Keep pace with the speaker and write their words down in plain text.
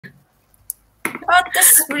But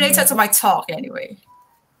this is related to my talk anyway.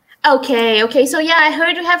 Okay. So yeah, I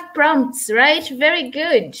heard you have prompts, right? Very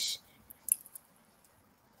good.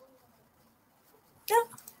 Yeah.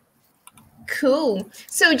 Cool.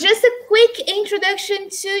 So just a quick introduction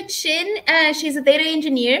to Chin. She's a data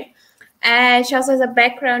engineer. She also has a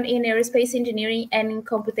background in aerospace engineering and in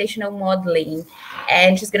computational modeling.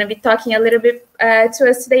 And she's going to be talking a little bit to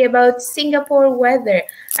us today about Singapore weather.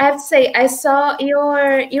 I have to say, I saw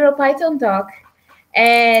your EuroPython talk,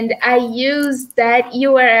 and I used that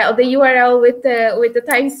URL, the URL with the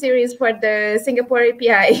time series for the Singapore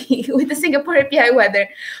API, with the Singapore API weather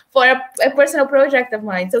for a personal project of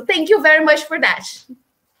mine. So thank you very much for that.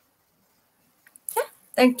 Yeah,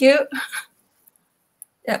 thank you.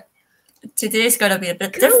 Yeah, today is going to be a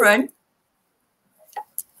bit different.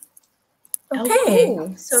 Okay,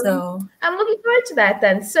 cool. So I'm looking forward to that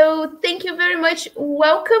then. So thank you very much.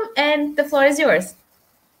 Welcome, and the floor is yours.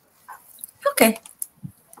 Okay.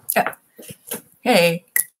 Yeah. Hey.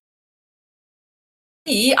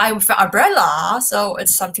 I'm with an umbrella, so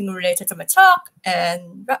it's something related to my talk.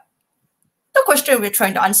 And the question we're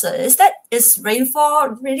trying to answer is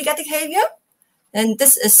rainfall really getting heavier? And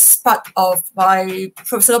this is part of my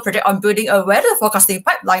professional project on building a weather forecasting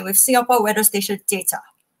pipeline with Singapore weather station data.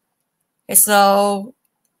 Okay, so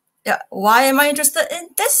yeah, why am I interested in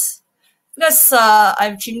this? Because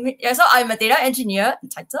I'm a data engineer in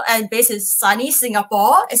title and based in sunny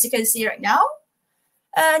Singapore, as you can see right now.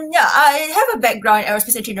 And yeah, I have a background in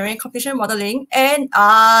aerospace engineering, computational modeling, and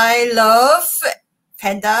I love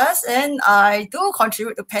pandas, and I do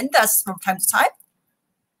contribute to pandas from time to time.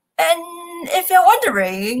 And if you're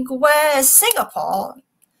wondering where is Singapore,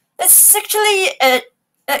 it's actually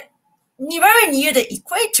very near the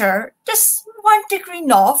equator, just 1 degree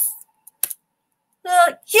north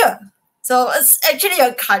here. So it's actually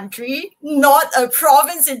a country, not a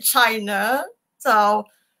province in China. So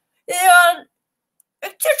yeah,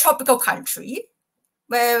 it's a tropical country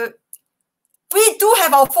where we do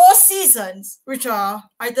have our 4 seasons, which are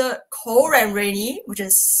either cold and rainy, which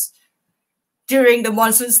is during the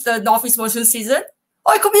monsoons, the northeast monsoon season,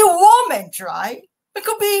 or it could be warm and dry. It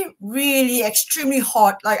could be really extremely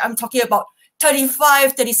hot, like I'm talking about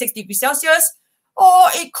 35, 36 degrees Celsius,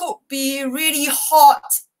 or it could be really hot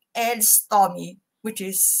and stormy, which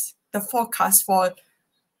is the forecast for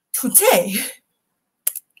today.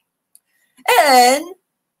 And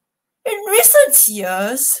in recent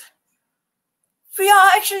years, we are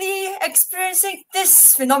actually experiencing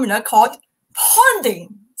this phenomenon called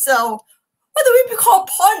ponding. So what do we call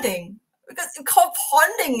ponding? Because we call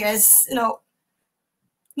ponding as, not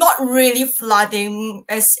really flooding,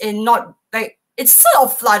 as in not like, it's sort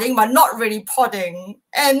of flooding, but not really ponding.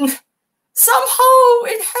 And somehow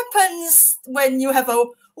it happens when you have a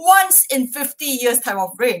once in 50 years type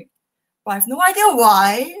of rain. But I have no idea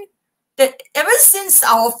why. That ever since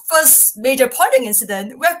our first major ponding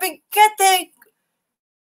incident, we have been getting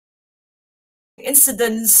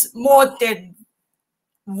incidents more than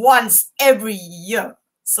once every year.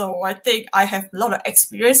 So I think I have a lot of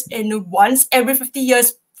experience in once every 50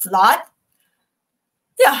 years flood.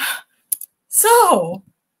 Yeah. So,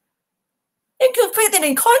 to put it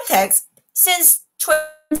in context, since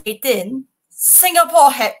 2018,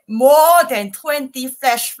 Singapore had more than 20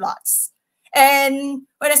 flash floods. And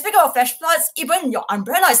when I speak about flash floods, even your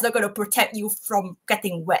umbrella is not going to protect you from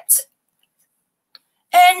getting wet.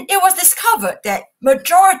 And it was discovered that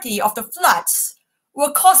majority of the floods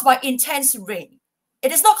were caused by intense rain.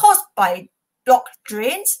 It is not caused by blocked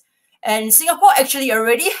drains. And Singapore actually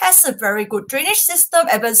already has a very good drainage system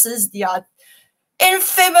ever since the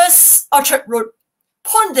infamous Orchard Road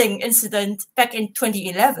ponding incident back in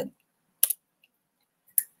 2011.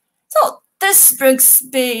 So this brings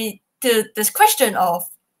me to this question of,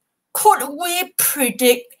 could we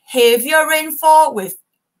predict heavier rainfall with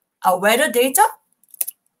our weather data?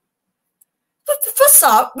 But first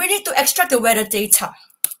up, we need to extract the weather data.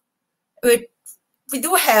 We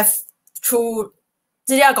do have through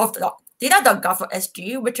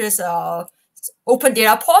data.gov.sg, which is an open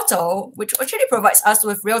data portal, which actually provides us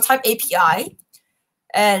with real-time API.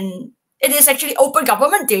 And it is actually open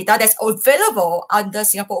government data that's available under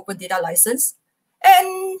Singapore Open Data License.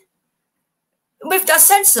 And with the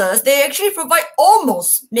sensors, they actually provide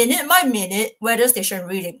almost minute-by-minute weather station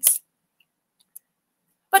readings.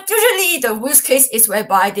 But usually the worst case is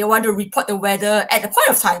whereby they want to report the weather at the point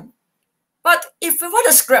of time. But if we want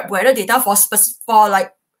to scrap weather data for example,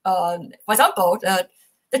 the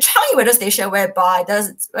Changi weather station, whereby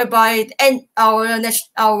our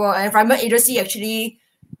environment agency actually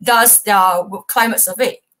does their climate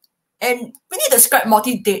survey, and we need to scrap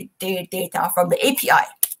multi-day data from the API.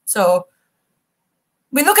 So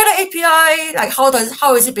we look at the API, like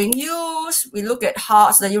how is it being used? We look at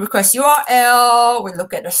how the request URL. We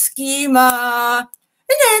look at the schema,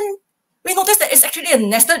 and then we notice that it's actually a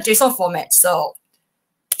nested JSON format. So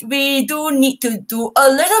we do need to do a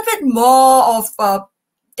little bit more of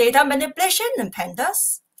data manipulation in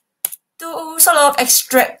pandas to sort of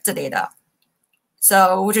extract the data.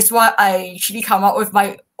 So which is why I actually come up with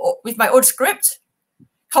my own script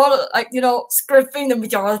called, like, scraping the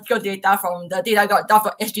meteorological data from the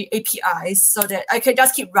data.dart.sg APIs so that I can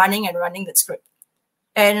just keep running and running the script.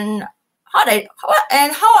 And how I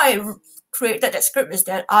created that script is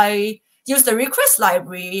that I use the request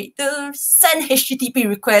library to send HTTP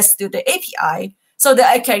requests to the API so that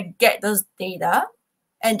I can get those data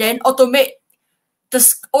and then automate the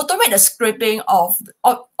scraping of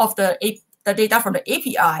the data from the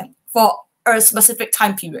API for a specific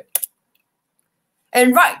time period.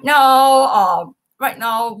 And right now,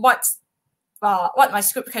 what my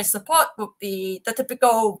script can support would be the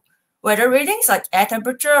typical weather readings like air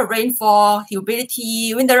temperature, rainfall,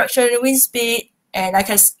 humidity, wind direction, wind speed, and I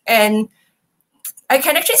can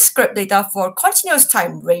actually scrape data for continuous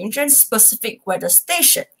time range and specific weather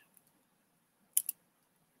station.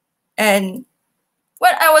 And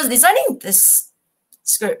when I was designing this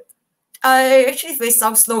script, I actually faced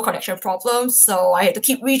some slow connection problems, so I had to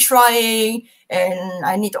keep retrying, and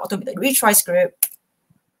I need to automate the retry script.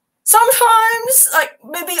 Sometimes, like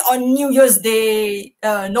maybe on New Year's Day,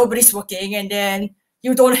 nobody's working, and then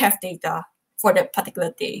you don't have data for that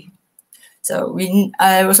particular day. So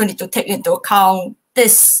I also need to take into account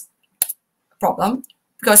this problem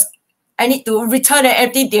because I need to return an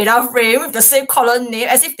empty data frame with the same column name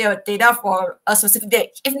as if they were data for a specific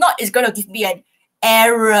date. If not, it's going to give me an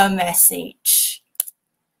error message.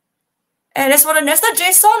 And as for the nested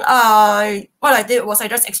JSON, what I did was I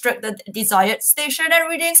just extract the desired station and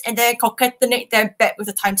readings and then concatenate them back with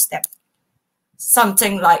a timestamp.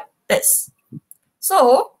 Something like this.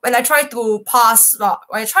 So when I try to pass my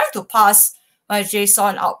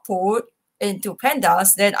JSON output into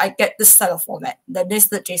pandas, then I get this style of format, the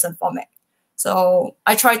nested JSON format. So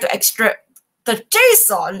I try to extract the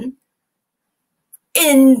JSON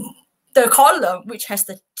in the column which has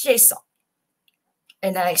the JSON,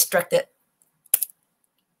 and then I extract it.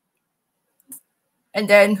 And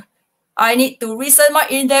then I need to reset my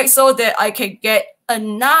index so that I can get a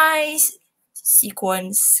nice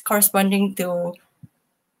sequence corresponding to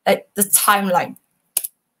the timeline.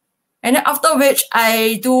 And then after which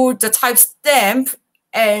I do the timestamp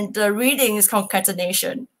and the readings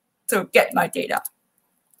concatenation to get my data.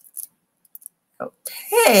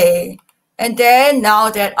 Okay. And then now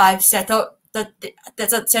that I've set up the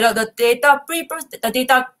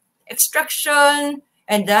data extraction,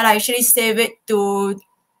 and then I actually save it to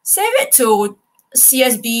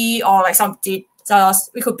CSV or like some data.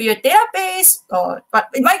 It could be a database, but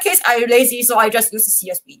in my case, I'm lazy, so I just use the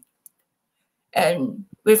CSV. And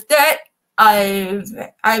with that, I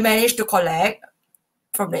managed to collect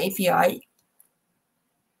from the API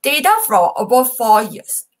data for above 4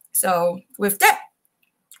 years. So with that,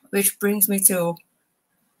 which brings me to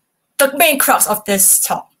the main crux of this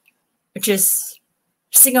talk, which is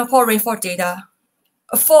Singapore rainfall data,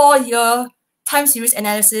 a 4-year time series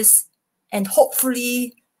analysis, and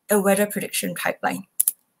hopefully a weather prediction pipeline.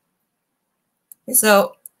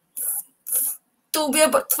 So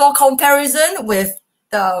for comparison with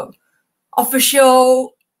the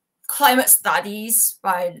official climate studies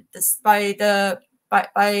by the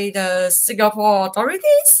Singapore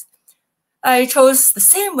authorities, I chose the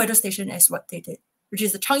same weather station as what they did, which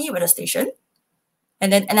is the Changi weather station.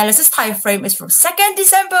 And then analysis time frame is from 2nd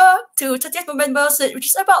December to 30th November, which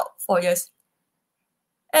is about 4 years.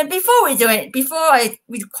 And before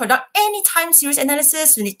we conduct any time series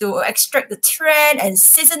analysis, we need to extract the trend and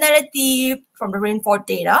seasonality from the rainfall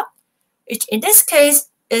data, which in this case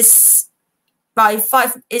is by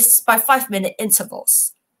 5-minute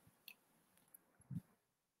intervals.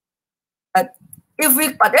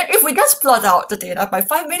 If we just plot out the data by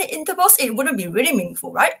 5-minute intervals, it wouldn't be really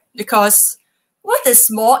meaningful, right? Because what is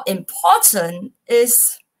more important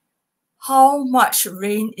is how much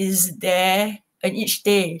rain is there in each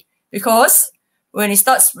day. Because when it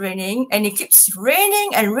starts raining and it keeps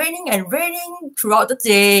raining and raining and raining throughout the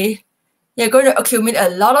day, you're going to accumulate a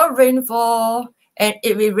lot of rainfall, and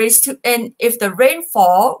if the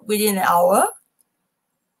rainfall within an hour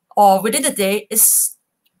or within the day is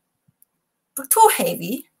too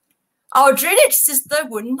heavy, our drainage system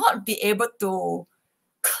would not be able to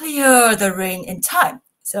clear the rain in time.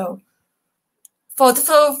 So from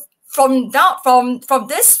this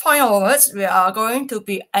point onwards, we are going to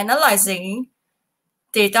be analyzing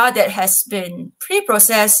data that has been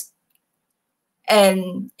pre-processed,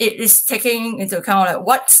 and it is taking into account like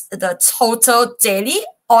what's the total daily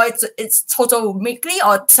or it's total weekly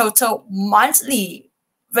or total monthly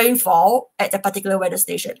rainfall at a particular weather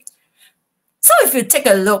station. So if you take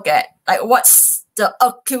a look at like what's the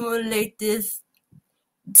accumulative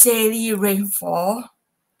daily rainfall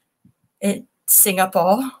in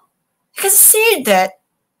Singapore, you can see that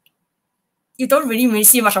you don't really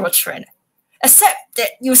see much of a trend, except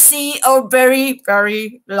that you see a very,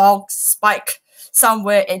 very long spike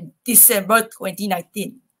somewhere in December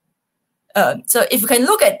 2019. So if you can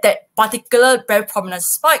look at that particular very prominent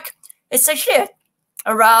spike, it's actually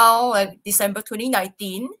around like December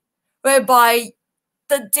 2019, whereby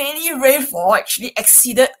the daily rainfall actually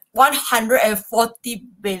exceeded 140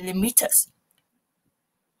 millimeters.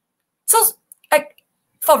 So, like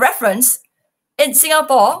for reference, in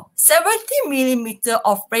Singapore, 70 millimeter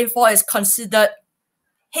of rainfall is considered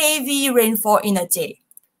heavy rainfall in a day.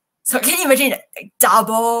 So can you imagine like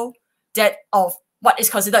double that of what is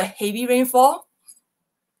considered heavy rainfall?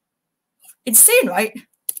 Insane, right?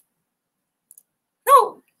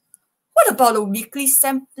 Now, what about the weekly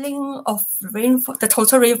sampling of rainfall, the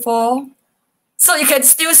total rainfall? So you can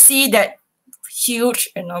still see that huge,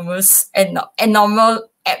 enormous, and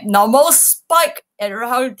abnormal spike at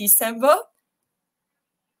around December.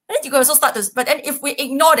 And then you can also start to, but then if we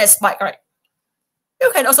ignore that spike, right,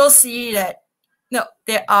 you can also see that,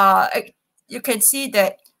 there are, you can see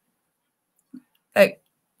that, like,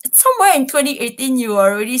 somewhere in 2018, you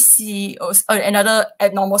already see another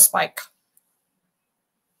abnormal spike.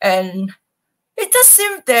 And it does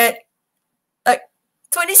seem that, like,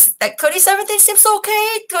 2017 seems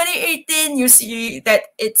okay. 2018, you see that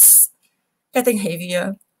it's getting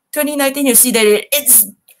heavier. 2019, you see that it's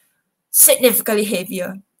significantly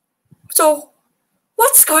heavier. So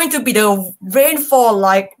what's going to be the rainfall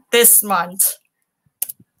like this month?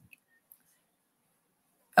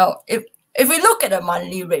 Oh, if we look at the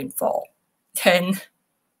monthly rainfall, then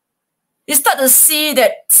you start to see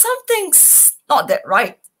that something's not that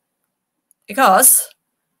right. Because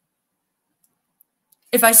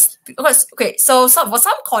so for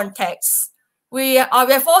some context, we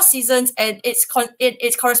have 4 seasons and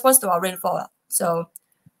it corresponds to our rainfall. So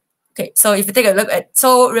so if you take a look at,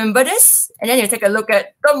 so remember this, and then you take a look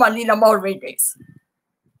at the monthly number of rain days,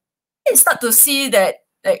 you start to see that,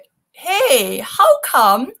 like, hey, how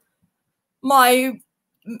come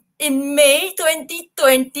in May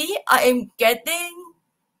 2020, I am getting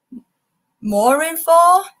more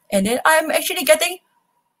rainfall, and then I'm actually getting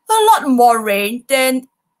a lot more rain than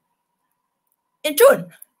in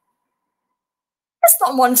June. It's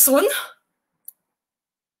not monsoon.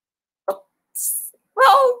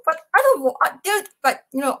 Well, but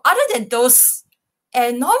other than those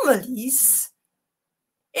anomalies,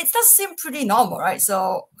 it does seem pretty normal, right?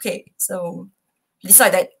 So so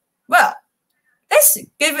decide that, well, let's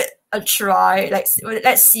give it a try.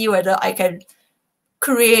 Let's see whether I can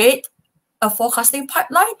create a forecasting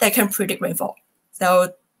pipeline that can predict rainfall.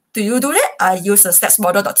 So do you do that? I use the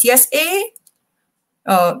statsmodel.tsa.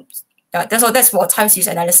 That's for time series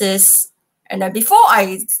analysis. And then before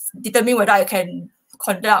I determine whether I can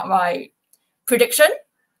conduct my prediction,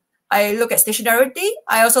 I look at stationarity.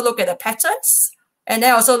 I also look at the patterns, and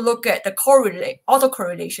then I also look at the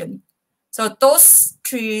autocorrelation. So those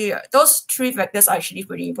three factors are actually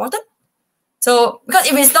pretty important. So because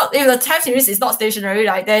if the time series is not stationary,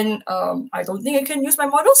 right, then I don't think I can use my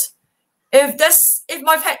models. If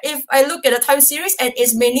I look at the time series and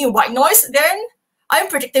it's mainly white noise, then I'm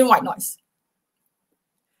predicting white noise.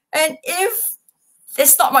 And if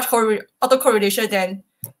there's not much autocorrelation, then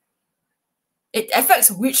it affects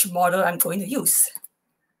which model I'm going to use.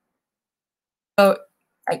 So,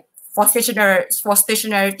 like for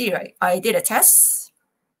stationarity, right, I did a test,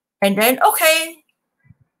 and then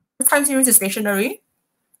the time series is stationary,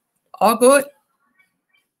 all good.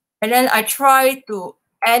 And then I try to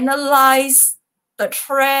analyze the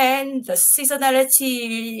trend, the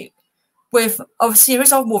seasonality with a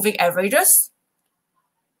series of moving averages.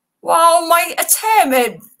 Well, my attempt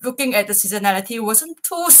at looking at the seasonality wasn't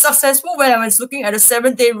too successful when I was looking at a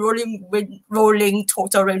 7-day rolling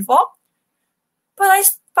total rainfall. But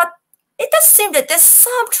it does seem that there's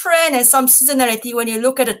some trend and some seasonality when you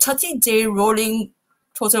look at a 30-day rolling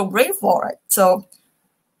total rainfall, right? So,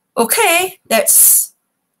 let's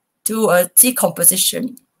do a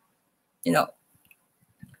decomposition,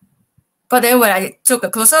 But then when I took a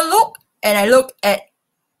closer look and I look at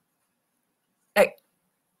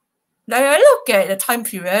the time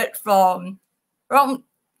period from around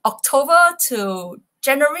October to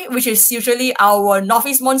January, which is usually our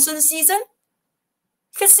northeast monsoon season,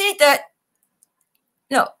 you can see that,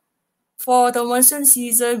 for the monsoon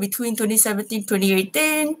season between 2017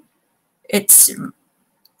 2018, it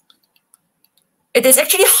is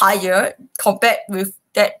actually higher compared with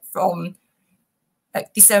that from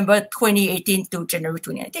like December 2018 to January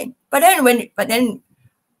 2019. But then,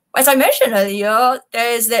 as I mentioned earlier,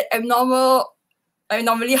 there is that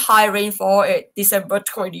abnormally high rainfall at December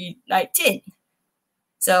 2019.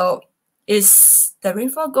 So is the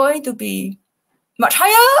rainfall going to be much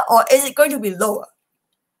higher, or is it going to be lower?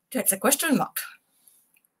 That's a question mark.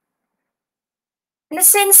 In a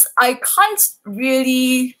sense, I can't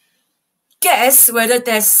really guess whether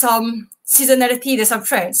there's some seasonality, there's some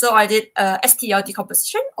trend. So I did a STL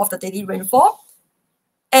decomposition of the daily rainfall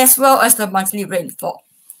as well as the monthly rainfall.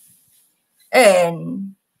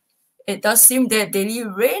 And it does seem that daily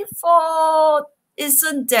rainfall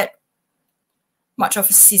isn't that much of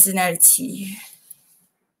a seasonality.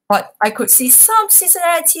 But I could see some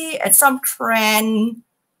seasonality and some trend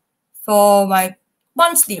for my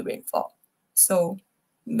monthly rainfall. So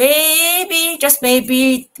maybe, just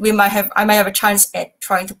maybe, I might have a chance at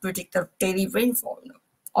trying to predict the daily rainfall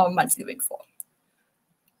or monthly rainfall.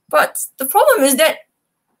 But the problem is that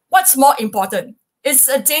what's more important? It's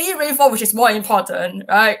a daily rainfall which is more important,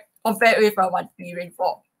 right? Compared with a monthly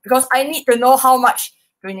rainfall. Because I need to know how much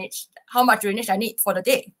drainage I need for the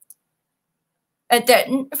day. And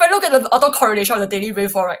then if I look at the autocorrelation of the daily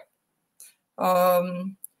rainfall, right?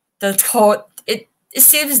 It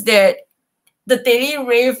seems that the daily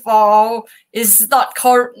rainfall is not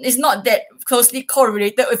that closely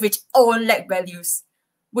correlated with its own lag values,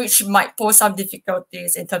 which might pose some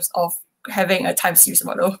difficulties in terms of having a time series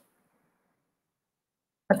model.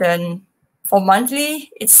 But then for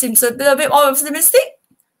monthly, it seems a bit more optimistic,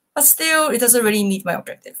 but still it doesn't really meet my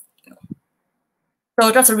objective.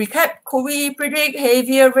 So just to recap, could we predict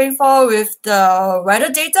heavier rainfall with the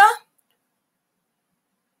weather data?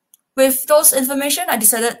 With those information, I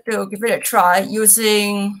decided to give it a try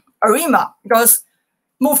using ARIMA because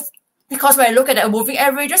when I look at the moving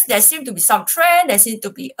averages, there seem to be some trend, there seems to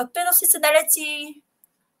be a bit of seasonality,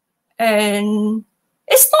 and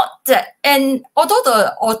it's not that. And although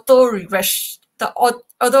the auto regression,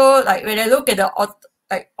 although like when I look at the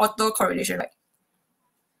auto correlation, like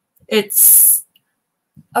it's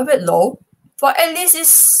a bit low, but at least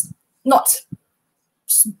it's not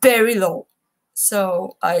very low.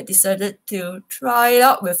 So I decided to try it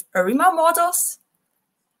out with ARIMA models,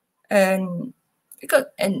 and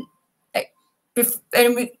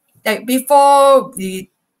before we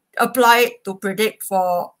apply it to predict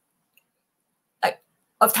for like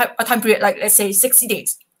a time period, like let's say 60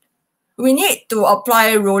 days, we need to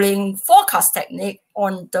apply rolling forecast technique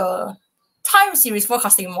on the time series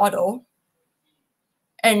forecasting model,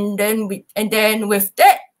 and then with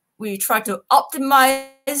that we try to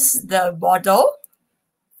optimize the model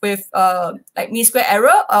with like mean square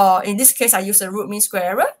error, or in this case I use a root mean square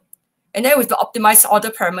error. And then with the optimized order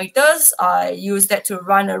parameters, I use that to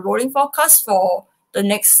run a rolling forecast for the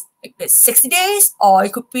next 60 days, or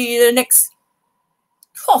it could be the next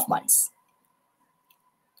 12 months.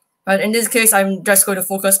 But in this case, I'm just going to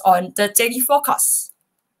focus on the daily forecast.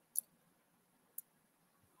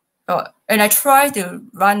 And I try to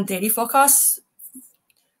run daily forecasts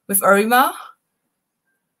with ARIMA.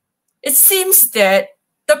 It seems that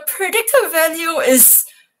the predicted value is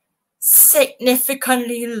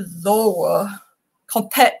significantly lower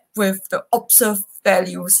compared with the observed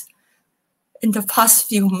values in the past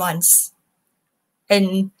few months.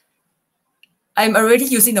 And I'm already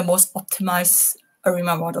using the most optimized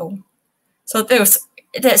ARIMA model. So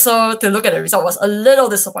to look at the result was a little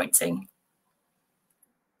disappointing.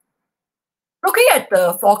 Looking at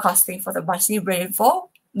the forecasting for the monthly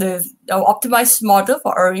rainfall, the optimized model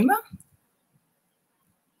for ARIMA,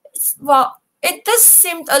 it does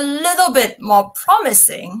seem a little bit more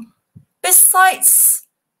promising. Besides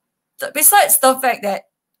the fact that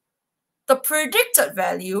the predicted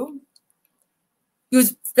value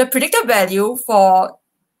for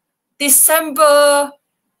December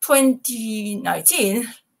 2019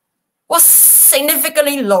 was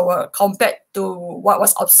significantly lower compared to what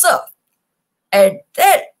was observed. And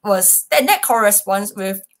that corresponds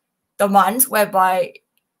with the month whereby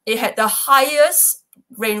it had the highest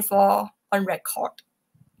rainfall on record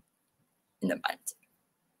in the month.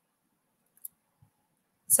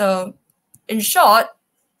 So in short,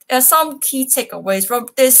 there are some key takeaways from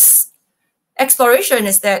this exploration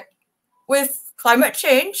is that with climate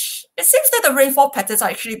change, it seems that the rainfall patterns are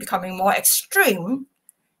actually becoming more extreme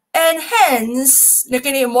and hence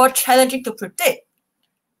making it more challenging to predict.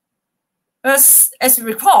 As you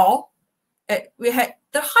recall, we had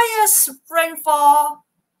the highest rainfall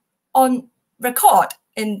on record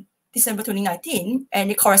in December 2019,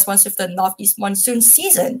 and it corresponds with the northeast monsoon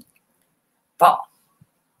season. But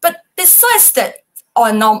besides that,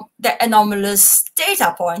 that anomalous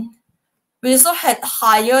data point, we also had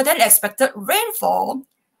higher than expected rainfall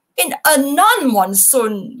in a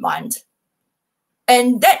non-monsoon month,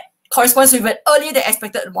 and that corresponds with an earlier than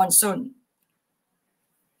expected monsoon.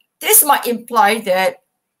 This might imply that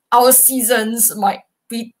our seasons might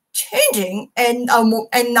be changing, and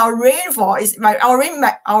our rainfall is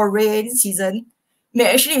our rain season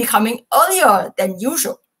may actually be coming earlier than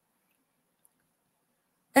usual.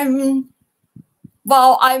 And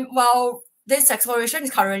while this exploration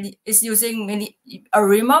is using many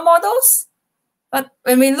ARIMA models, but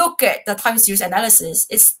when we look at the time series analysis,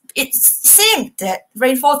 it seemed that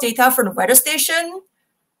rainfall data from the weather station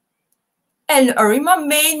and ARIMA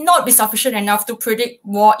may not be sufficient enough to predict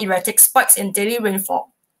more erratic spikes in daily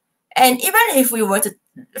rainfall. And even if we were to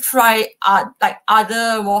try like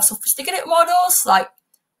other more sophisticated models, like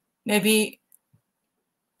maybe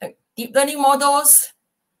like deep learning models,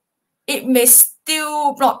 it may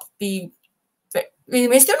still not be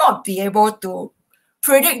able to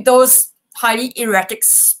predict those highly erratic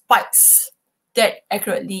spikes that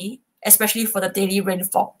accurately, especially for the daily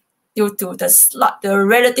rainfall, due to the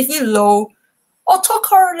relatively low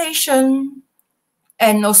autocorrelation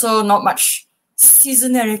and also not much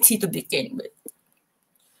seasonality to begin with.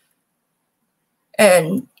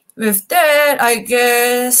 And with that, I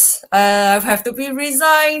guess I have to be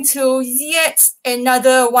resigned to yet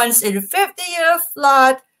another once in 50-year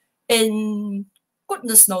flood in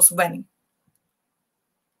goodness knows when.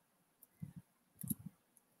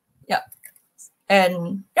 Yeah.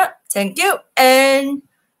 And yeah, thank you. And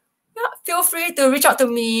yeah, feel free to reach out to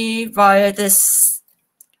me via this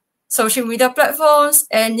social media platforms.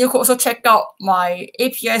 And you could also check out my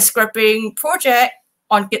API scraping project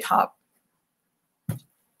on GitHub.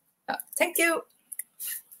 Thank you.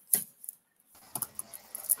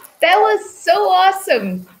 That was so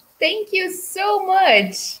awesome. Thank you so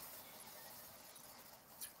much.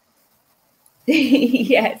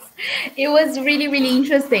 Yes, it was really, really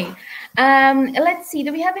interesting. Let's see,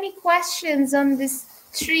 do we have any questions on this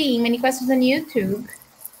stream? Any questions on YouTube?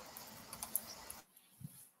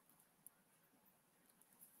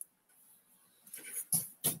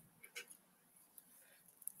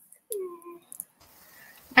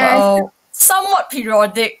 Well, somewhat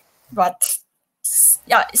periodic, but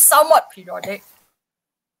yeah, it's somewhat periodic,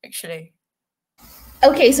 actually.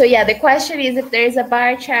 Okay, so yeah, the question is if there is a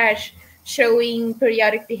bar chart showing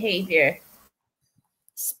periodic behavior.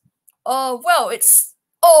 Well, it's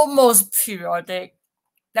almost periodic.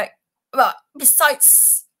 Like, well,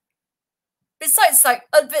 besides like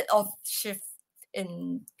a bit of shift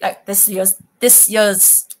in like this year's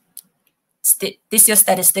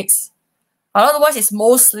statistics. But otherwise, it's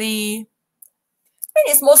mostly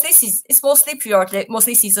periodic,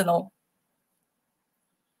 mostly seasonal.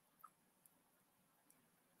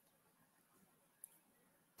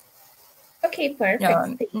 Okay, perfect.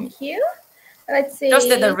 Yeah. Thank you. Let's see. Just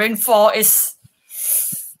that the rainfall is.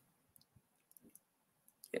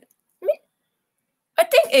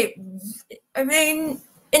 I mean,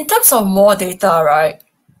 in terms of more data, right?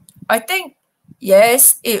 I think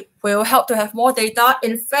yes, it will help to have more data.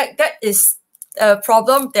 In fact, that is a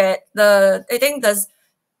problem that the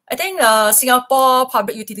Singapore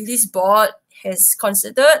Public Utilities Board has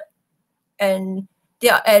considered, and they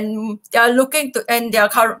are looking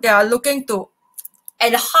to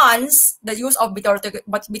enhance the use of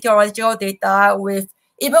meteorological data with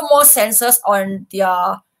even more sensors on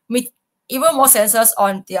their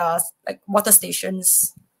like water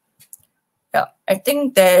stations. Yeah, I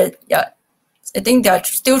think they are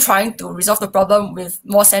still trying to resolve the problem with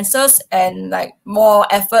more sensors and like more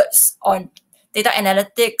efforts on data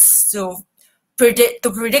analytics to predict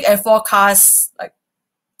and forecast like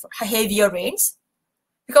heavier rains.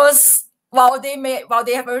 Because while they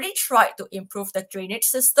have already tried to improve the drainage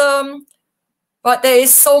system, but there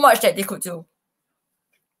is so much that they could do.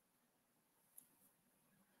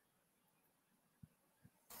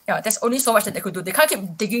 Yeah, there's only so much that they could do. They can't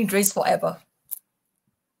keep digging drains forever.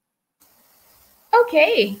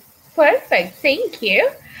 Okay, perfect. Thank you.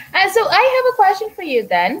 So I have a question for you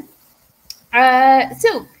then.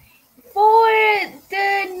 So for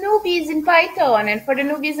the newbies in Python and for the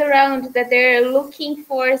newbies around that they're looking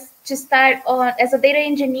for to start on as a data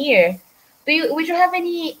engineer, would you have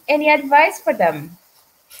any advice for them?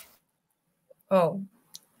 Oh,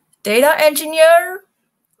 data engineer?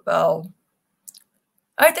 Well,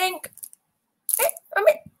 I think,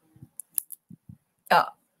 yeah,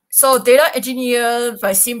 So data engineer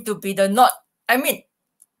seem to be the not. I mean,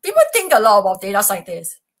 people think a lot about data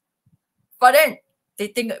scientists, but then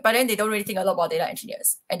they don't really think a lot about data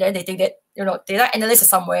engineers, and then they think that data analysts are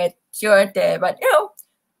somewhere here and there. But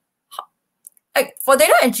like for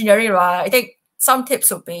data engineering, right? I think some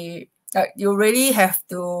tips would be like you really have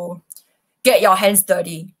to get your hands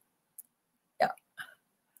dirty. Yeah,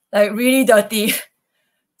 like really dirty.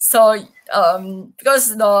 So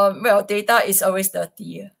because data is always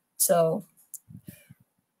dirty. So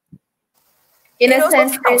In it a also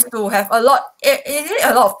sense, helps to have a lot. It needs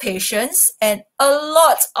a lot of patience and a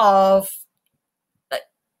lot of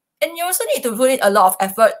and you also need to put in a lot of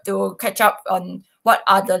effort to catch up on what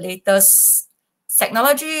are the latest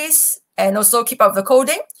technologies and also keep up the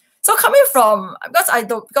coding. So coming from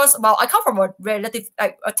I come from a relative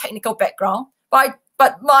a technical background, but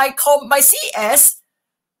my CS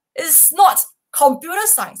is not computer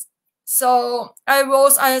science. So I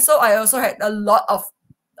also had a lot of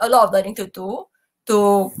learning to do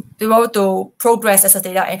to be able to progress as a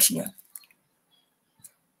data engineer.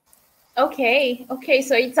 okay,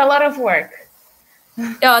 so it's a lot of work.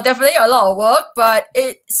 Yeah, definitely a lot of work, but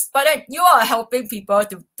then you are helping people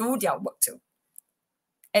to do their work too.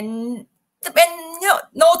 And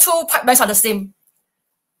no two pipelines are the same.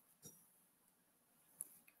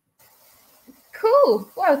 Cool.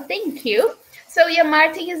 Well, thank you. So yeah,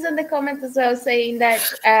 Martin is in the comments as well saying that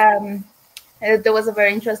there was a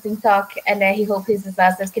very interesting talk, and he hopes his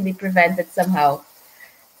disasters can be prevented somehow.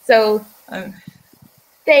 So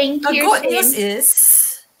thank you.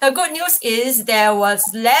 The good news is there was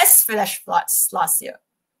less flash floods last year.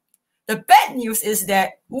 The bad news is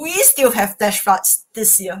that we still have flash floods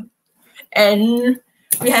this year. And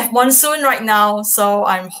we have monsoon right now, so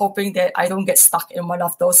I'm hoping that I don't get stuck in one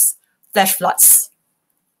of those flash floods.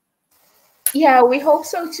 Yeah, we hope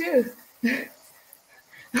so too.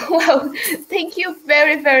 Well, thank you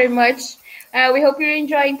very, very much. We hope you're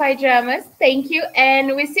enjoying Pajamas. Thank you.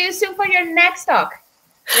 And we see you soon for your next talk,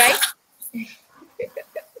 right?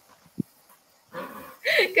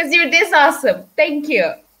 Because you're this awesome. Thank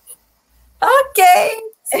you. Okay.